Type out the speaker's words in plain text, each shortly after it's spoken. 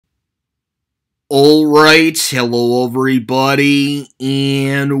Alright, hello everybody,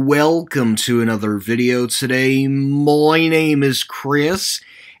 and welcome to another video today. My name is Chris,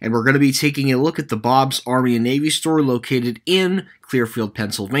 and we're going to be taking a look at the Bob's Army and Navy store located in Clearfield,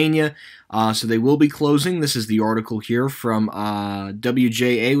 Pennsylvania. So they will be closing. This is the article here from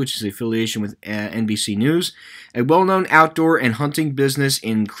WJA, which is an affiliation with NBC News. A well-known outdoor and hunting business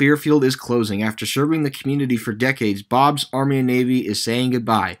in Clearfield is closing. After serving the community for decades, Bob's Army and Navy is saying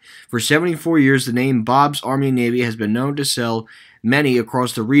goodbye. For 74 years, the name Bob's Army and Navy has been known to sell many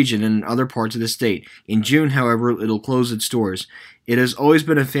across the region and in other parts of the state. In June, however, it'll close its doors. It has always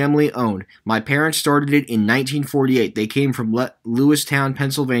been a family-owned. My parents started it in 1948. They came from Lewistown,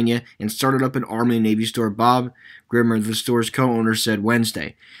 Pennsylvania, and started up an Army and Navy store. Bob Grimmer, the store's co-owner, said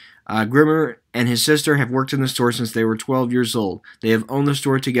Wednesday. Grimmer and his sister have worked in the store since they were 12 years old. They have owned the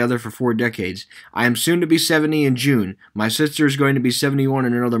store together for 4 decades. I am soon to be 70 in June. My sister is going to be 71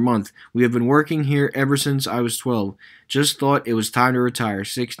 in another month. We have been working here ever since I was 12. Just thought it was time to retire.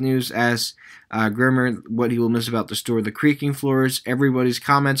 6 News asks Grimmer what he will miss about the store. The creaking floors. Everybody's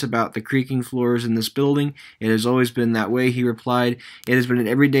comments about the creaking floors in this building. It has always been that way, he replied. It has been an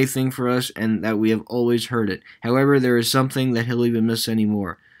everyday thing for us and that we have always heard it. However, there is something that he'll even miss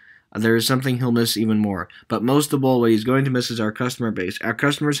anymore. There is something he'll miss even more. But most of all, what he's going to miss is our customer base. Our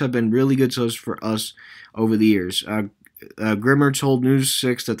customers have been really good to us for us over the years. Grimmer told News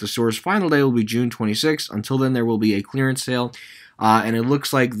 6 that the store's final day will be June 26th. Until then, there will be a clearance sale. And it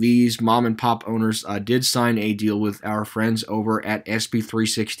looks like these mom-and-pop owners did sign a deal with our friends over at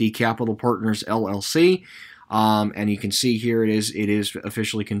SB360 Capital Partners, LLC. And you can see here it is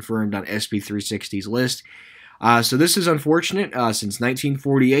officially confirmed on SB360's list. So this is unfortunate since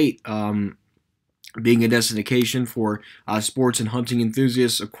 1948, being a destination for sports and hunting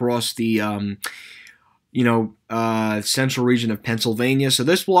enthusiasts across the, central region of Pennsylvania. So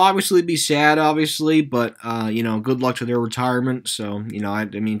this will obviously be sad, obviously, but, good luck to their retirement. So, I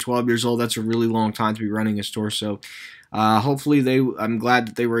mean, 12 years old, that's a really long time to be running a store. So hopefully I'm glad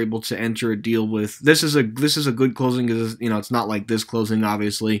that they were able to enter a deal with, this is a good closing because, it's not like this closing,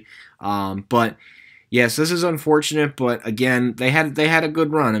 obviously, but yes, this is unfortunate, but again, they had a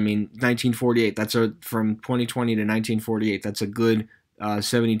good run. I mean, 1948. That's from 2020 to 1948. That's a good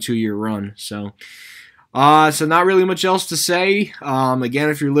 72-year run. So not really much else to say. Again,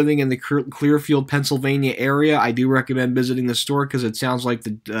 if you're living in the Clearfield, Pennsylvania area, I do recommend visiting the store because it sounds like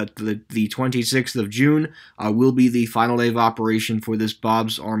the 26th of June will be the final day of operation for this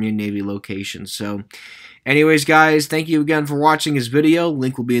Bob's Army and Navy location. So, anyways, guys, thank you again for watching this video.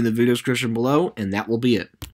 Link will be in the video description below, and that will be it.